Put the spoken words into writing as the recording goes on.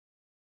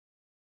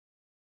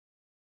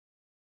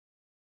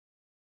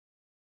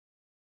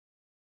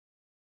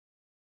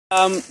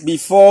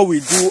Before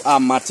we do our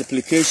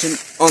multiplication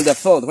on the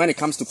field, when it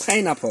comes to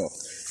pineapple,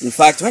 in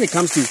fact, when it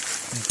comes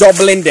to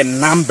doubling the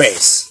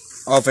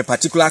numbers of a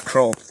particular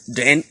crop,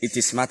 then it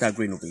is smart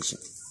agro innovation.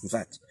 In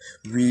fact,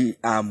 we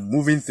are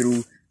moving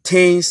through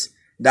things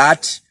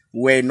that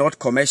were not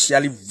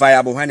commercially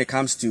viable when it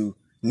comes to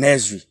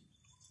nursery.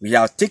 We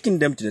are taking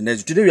them to the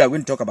nursery. Today we are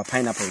going to talk about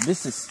pineapple.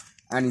 This is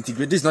an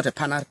integrated, this is not a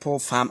pineapple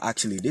farm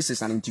actually. This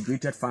is an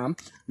integrated farm.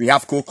 We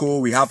have cocoa,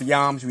 we have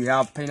yams, we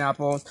have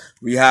pineapples,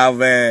 we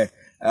have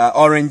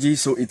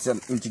oranges. So it's an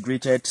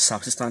integrated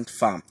subsistent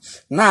farm.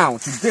 Now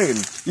today,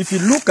 if you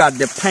look at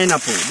the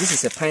pineapple, this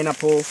is a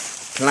pineapple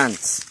plant.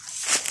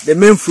 The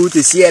main fruit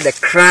is here, the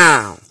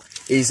crown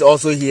is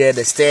also here,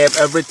 the stem,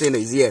 everything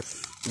is here.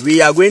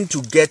 We are going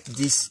to get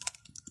this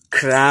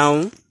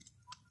crown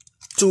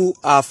to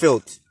our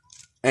field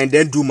and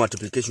then do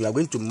multiplication. We are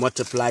going to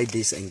multiply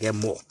this and get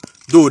more,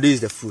 though this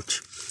is the fruit.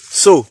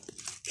 So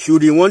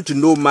should you want to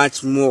know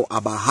much more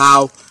about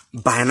how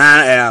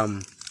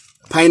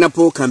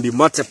pineapple can be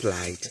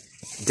multiplied,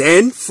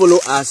 then follow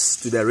us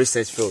to the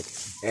research field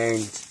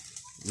and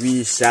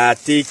we shall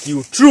take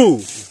you through.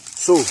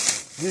 So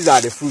these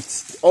are the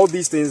fruits. All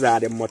these things are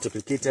the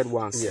multiplicated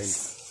ones.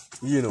 Yes.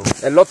 And, you know,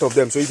 a lot of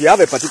them. So if you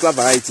have a particular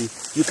variety,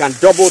 you can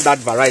double that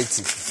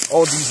variety.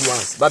 All these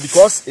ones. But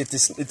because it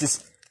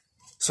is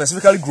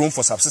specifically grown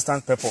for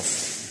subsistence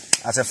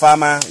purpose, as a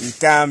farmer, you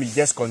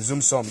just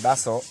consume some.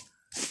 That's all.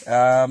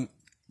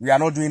 We are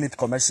not doing it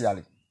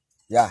commercially.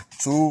 Yeah.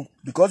 So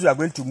because we are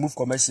going to move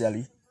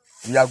commercially,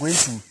 we are going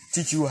to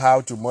teach you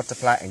how to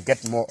multiply and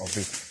get more of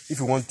it if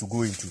you want to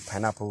go into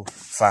pineapple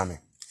farming.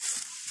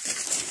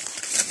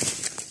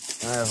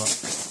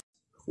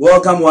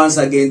 Welcome once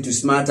again to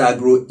Smart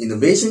Agro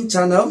Innovation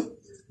Channel.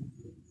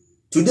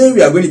 Today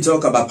we are going to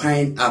talk about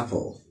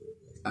pineapple.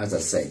 As I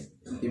said,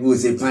 people will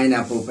say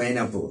pineapple,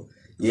 pineapple.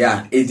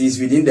 Yeah, it is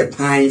within the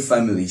pine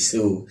family.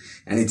 So,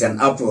 and it's an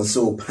apple.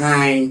 So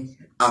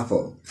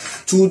pineapple.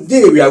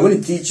 Today we are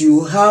going to teach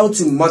you how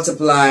to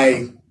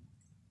multiply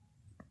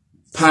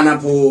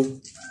pineapple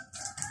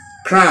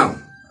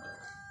crown.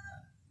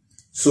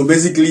 So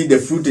basically the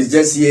fruit is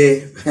just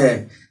here.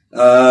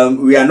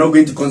 We are not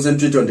going to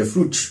concentrate on the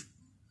fruit.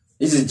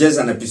 This is just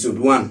an episode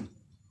 1.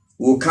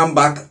 We'll come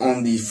back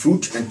on the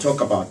fruit and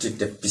talk about it,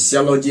 the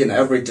physiology and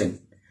everything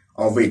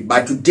of it.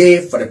 But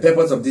today, for the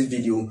purpose of this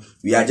video,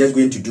 we are just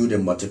going to do the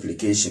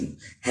multiplication.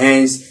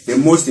 Hence, the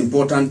most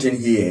important thing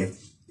here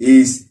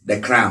is the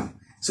crown.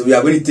 So we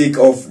are going to take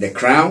off the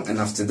crown, and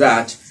after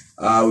that,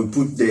 we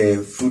put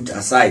the fruit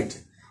aside.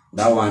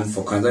 That one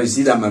for consumption. You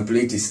see that my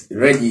plate is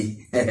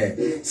ready.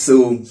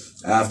 So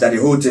after the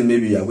whole thing,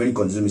 maybe you are going to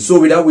consume it. So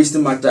without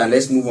wasting much time,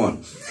 let's move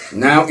on.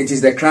 Now it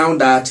is the crown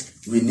that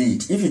we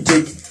need. If you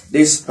take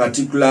this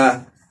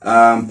particular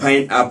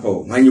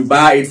pineapple, when you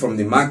buy it from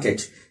the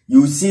market,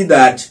 you see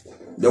that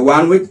the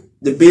one with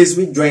the base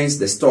which joins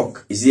the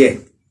stalk is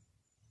here.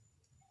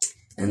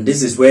 And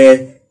this is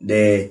where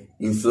the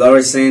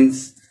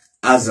inflorescence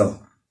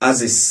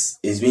axis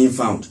is being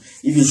found.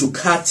 If you should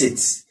cut it,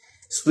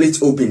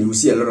 split open, you will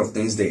see a lot of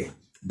things there.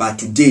 But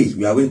today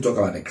we are going to talk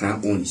about the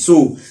crown only.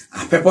 So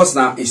our purpose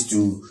now is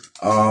to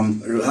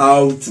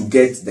how to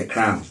get the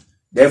crown.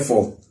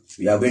 Therefore,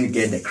 we are going to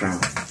get the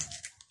crown.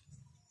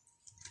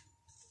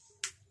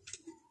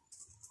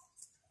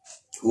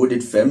 Hold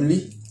it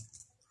firmly.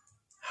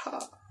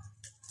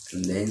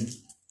 And then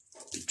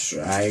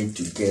try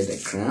to get the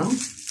crown.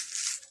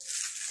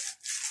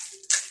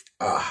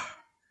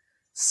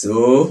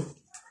 So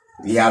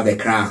we have the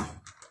crown.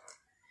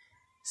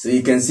 So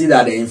you can see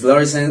that the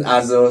inflorescence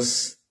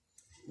axis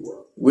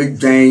which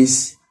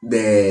joins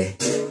the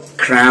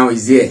crown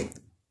is here.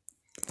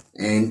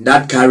 And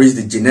that carries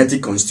the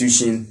genetic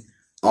constitution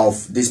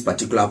of this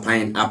particular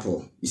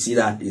pineapple. You see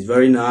that? It's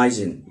very nice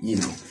and, you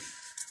know.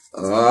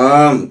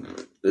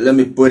 Let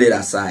me put it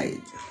aside.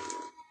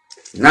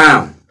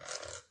 Now,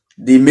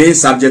 the main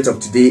subject of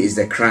today is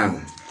the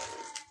crown.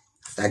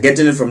 After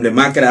getting it from the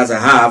market as I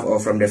have, or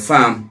from the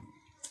farm,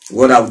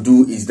 what I'll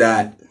do is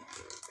that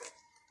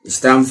it's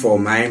time for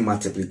my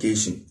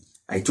multiplication.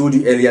 I told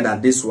you earlier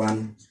that this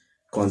one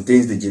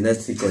contains the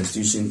genetic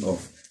constitution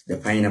of the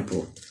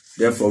pineapple.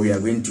 Therefore, we are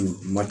going to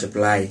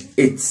multiply it.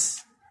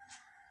 It's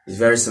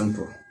very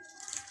simple.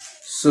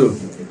 So,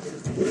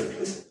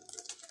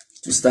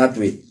 to start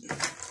with,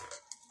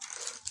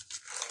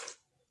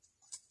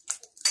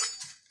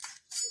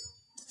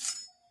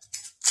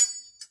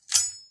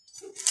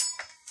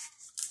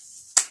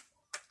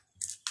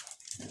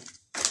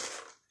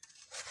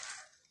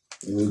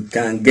 we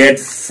can get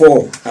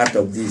 4 out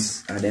of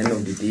this at the end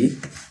of the day.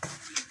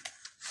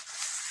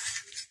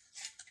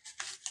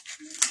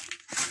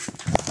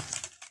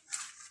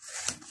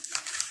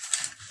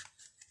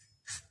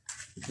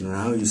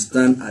 Now you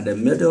stand at the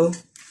middle and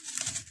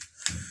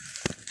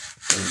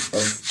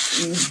off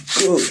you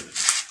go.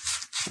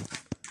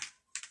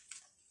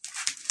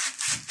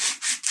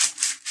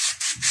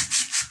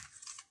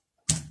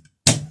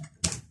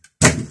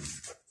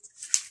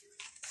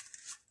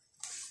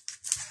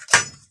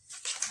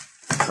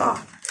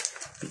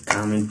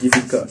 Becoming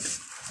difficult.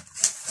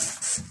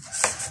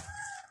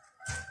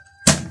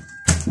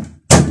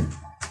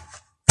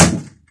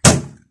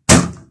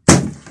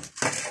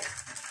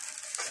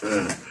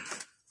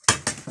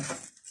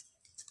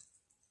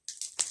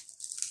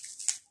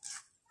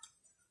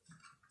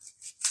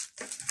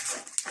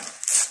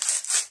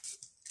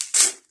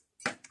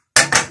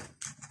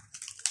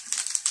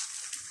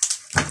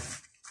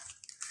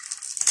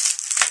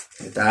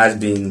 has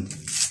been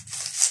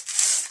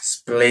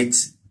split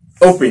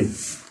open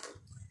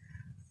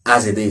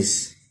as it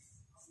is.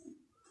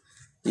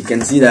 You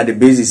can see that the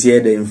base is here,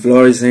 the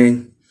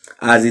inflorescence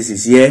as this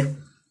is here.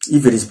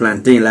 If it is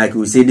plantain, like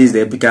we say, this is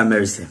the apical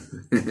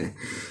meristem.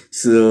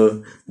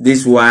 So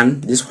this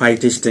one, this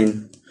whitish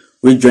thing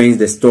which joins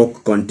the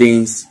stalk,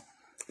 contains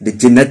the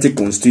genetic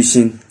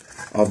constitution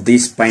of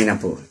this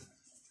pineapple,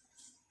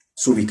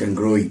 so we can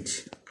grow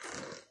it.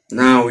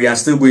 Now we are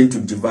still going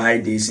to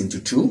divide this into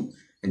two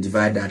and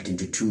divide that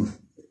into two.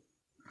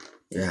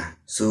 Yeah,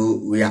 so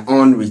we are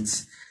on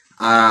with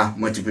our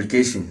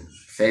multiplication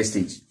first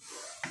stage.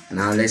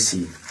 Now let's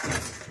see,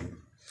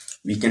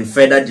 we can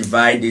further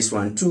divide this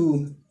one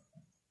too.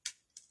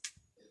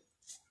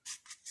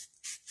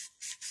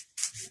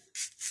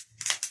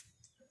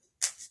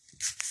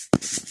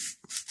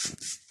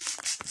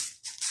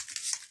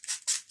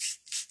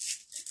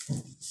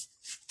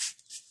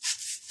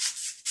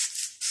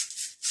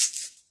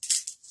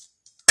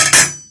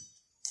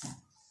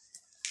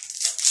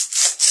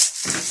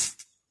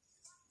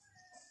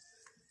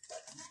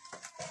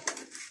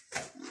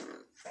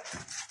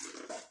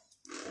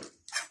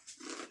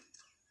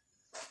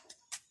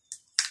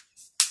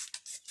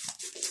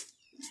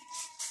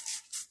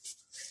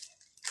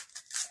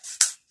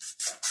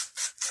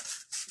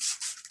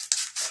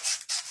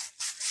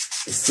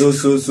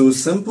 It's so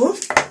simple.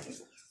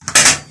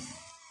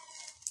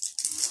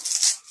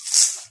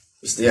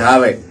 We still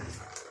have it.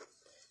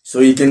 So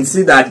you can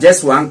see that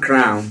just one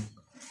crown,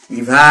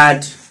 we've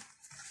had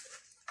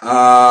 4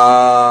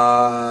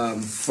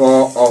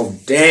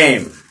 of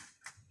them.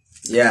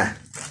 Yeah,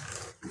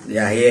 they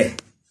are here.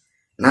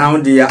 Now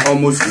they are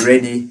almost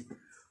ready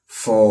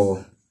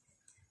for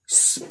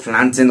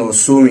planting or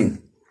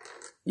sowing.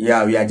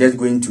 Yeah, we are just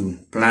going to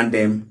plant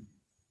them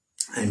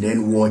and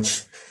then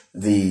watch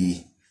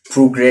the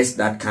progress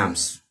that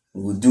comes.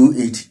 We'll do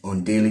it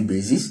on daily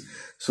basis.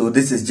 So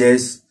this is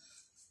just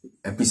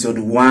episode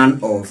 1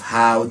 of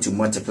how to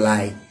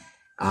multiply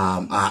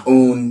our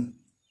own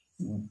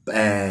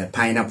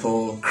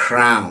pineapple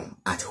crown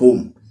at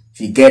home. If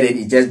you get it,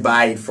 you just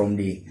buy it from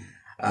the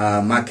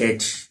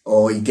market,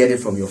 or you get it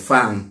from your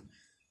farm.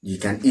 You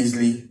can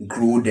easily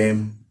grow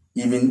them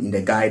even in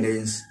the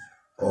gardens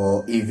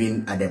or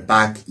even at the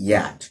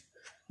backyard.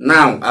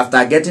 Now,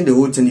 after getting the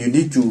whole thing, you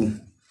need to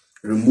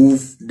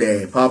remove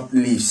the pulp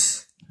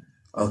leaves,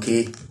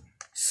 okay,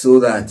 so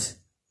that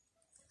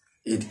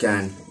it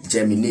can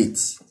germinate.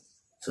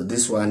 So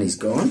this one is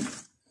gone.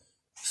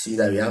 See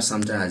that we have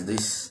something as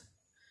this.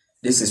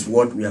 This is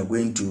what we are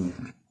going to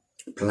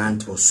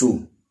plant or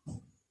sow.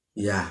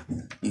 Yeah,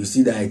 you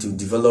see that it will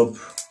develop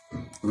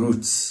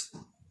roots.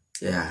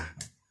 Yeah,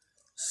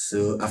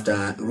 so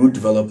after root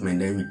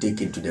development, then we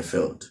take it to the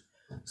field.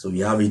 So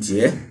we have it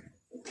here.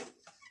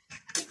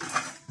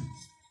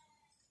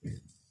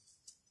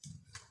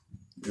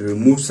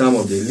 Remove some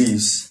of the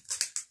leaves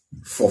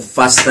for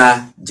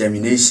faster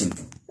germination.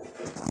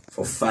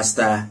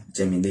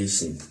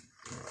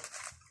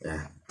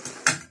 Yeah.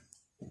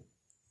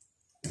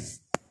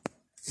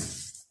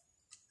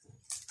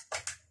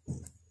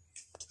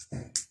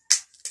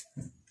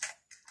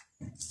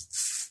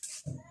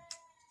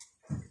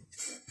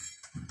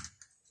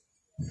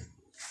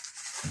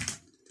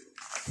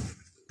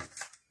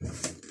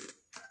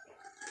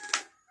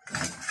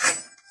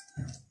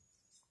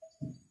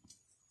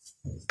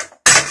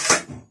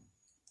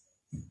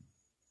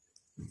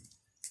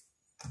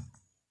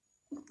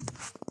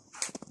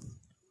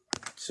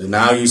 So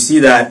now you see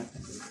that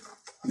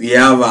we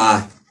have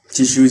our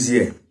tissues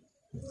here.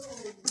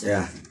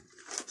 Yeah.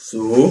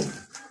 So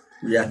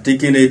we are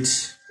taking it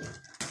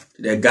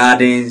to the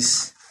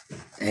gardens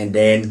and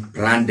then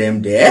plant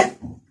them there.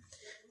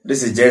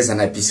 This is just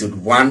an episode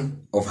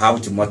 1 of how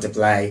to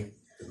multiply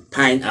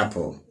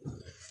pineapple.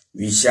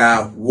 We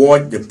shall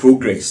watch the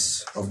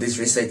progress of this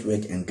research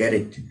work and get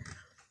it.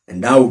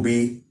 And that will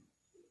be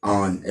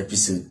on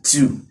episode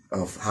 2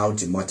 of how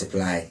to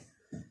multiply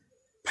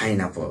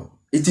pineapple.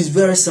 It is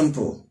very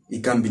simple.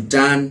 It can be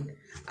done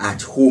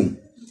at home.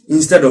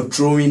 Instead of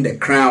throwing the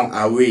crown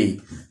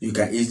away, you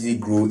can easily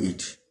grow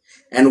it.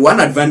 And one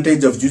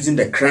advantage of using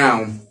the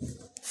crown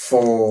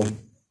for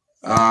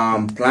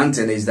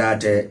planting is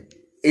that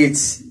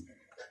it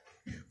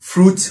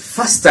fruits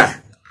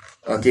faster.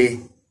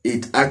 Okay,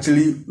 it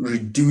actually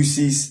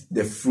reduces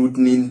the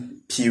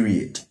fruiting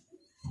period.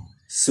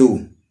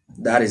 So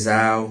that is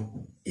how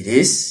it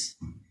is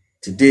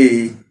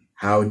today.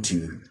 How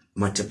to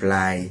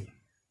multiply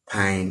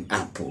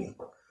pineapple.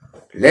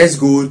 Let's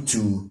go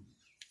to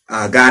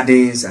our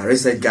gardens, our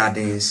research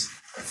gardens,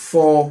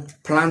 for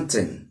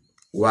planting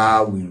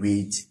while we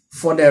wait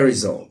for the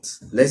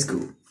results. Let's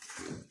go.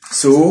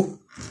 So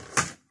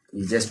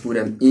you just put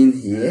them in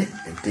here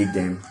and take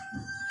them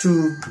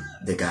to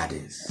the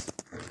gardens.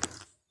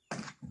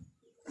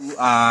 We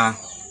are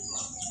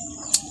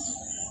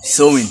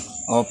sowing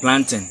or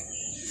planting.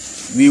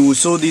 We will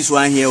sow this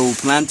one here, we'll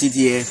plant it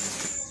here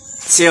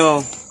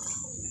till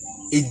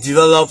it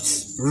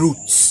develops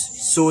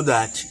roots, so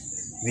that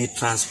we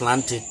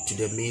transplant it to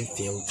the main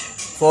field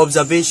for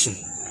observation.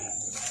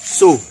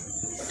 So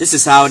this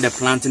is how the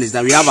planting is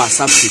done. We have our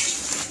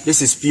substrate.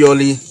 This is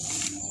purely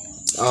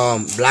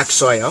black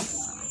soil,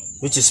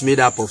 which is made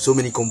up of so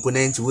many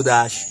components: wood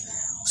ash,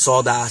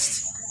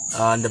 sawdust,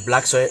 and the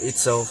black soil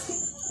itself,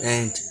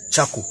 and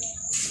charcoal.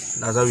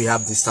 That's why we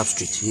have this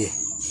substrate here.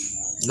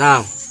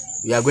 Now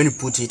we are going to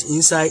put it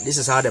inside. This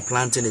is how the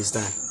planting is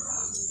done.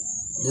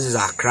 This is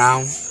our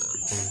crown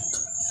and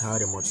how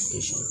the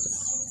multiplication is done.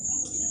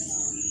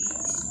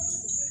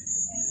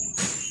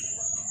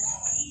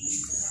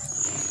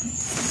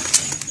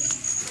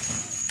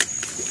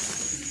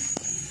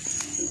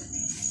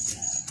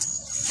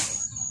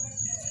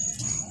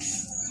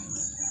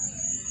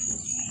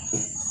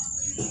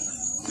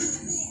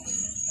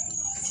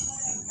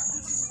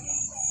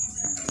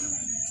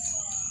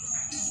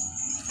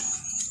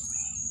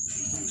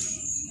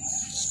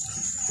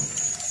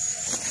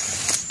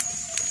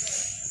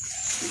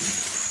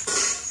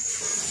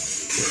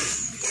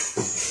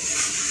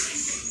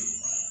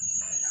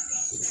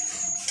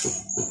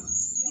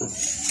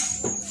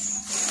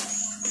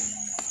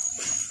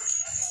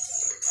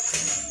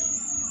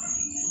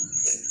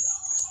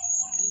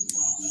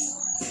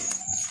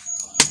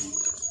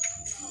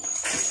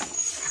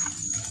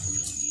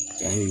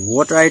 And we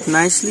water it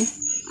nicely.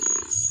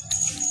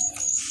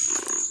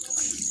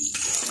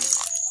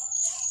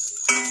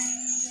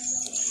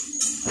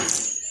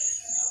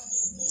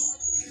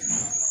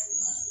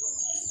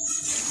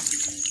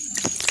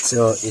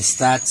 So it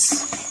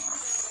starts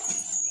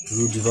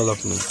root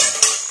development.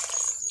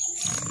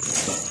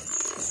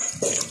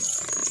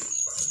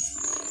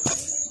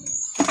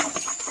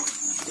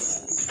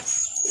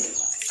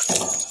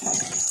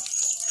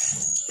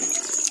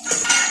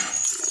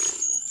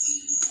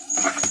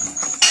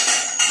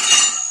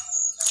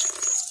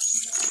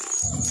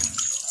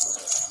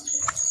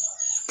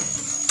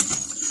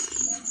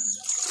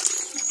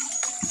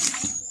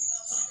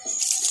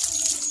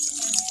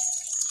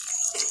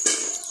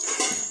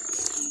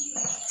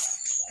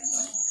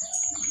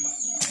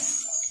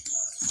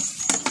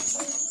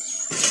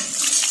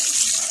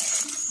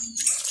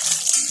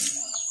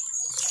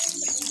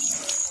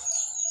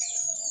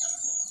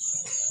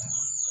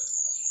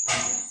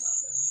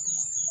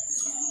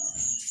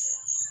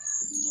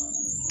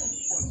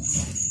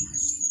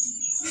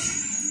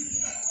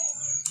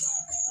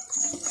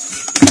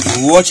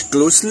 Watch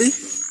closely,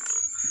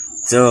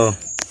 so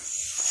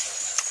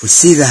we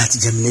see that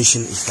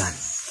germination is done.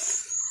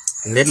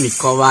 And let me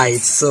cover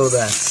it so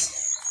that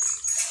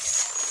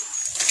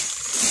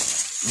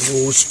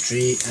no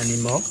stray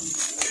animal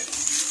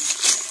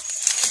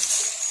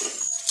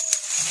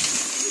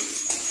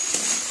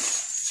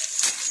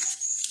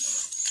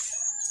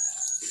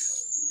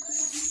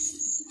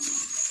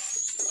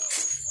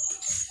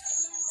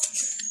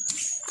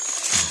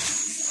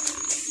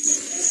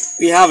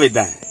we have it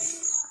done.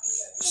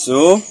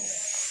 So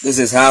this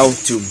is how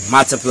to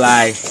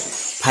multiply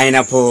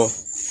pineapple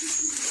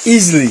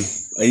easily,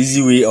 an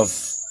easy way of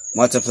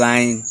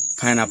multiplying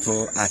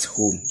pineapple at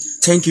home.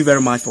 Thank you very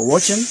much for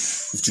watching.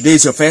 If today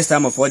is your first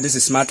time of watching, this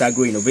is Smart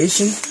Agro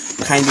Innovation.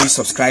 Kindly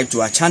subscribe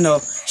to our channel,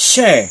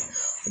 share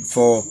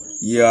for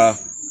your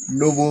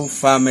noble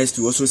farmers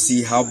to also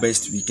see how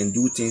best we can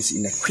do things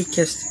in the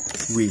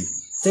quickest way.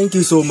 Thank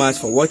you so much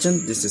for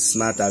watching. This is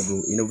Smart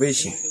Agro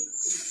Innovation.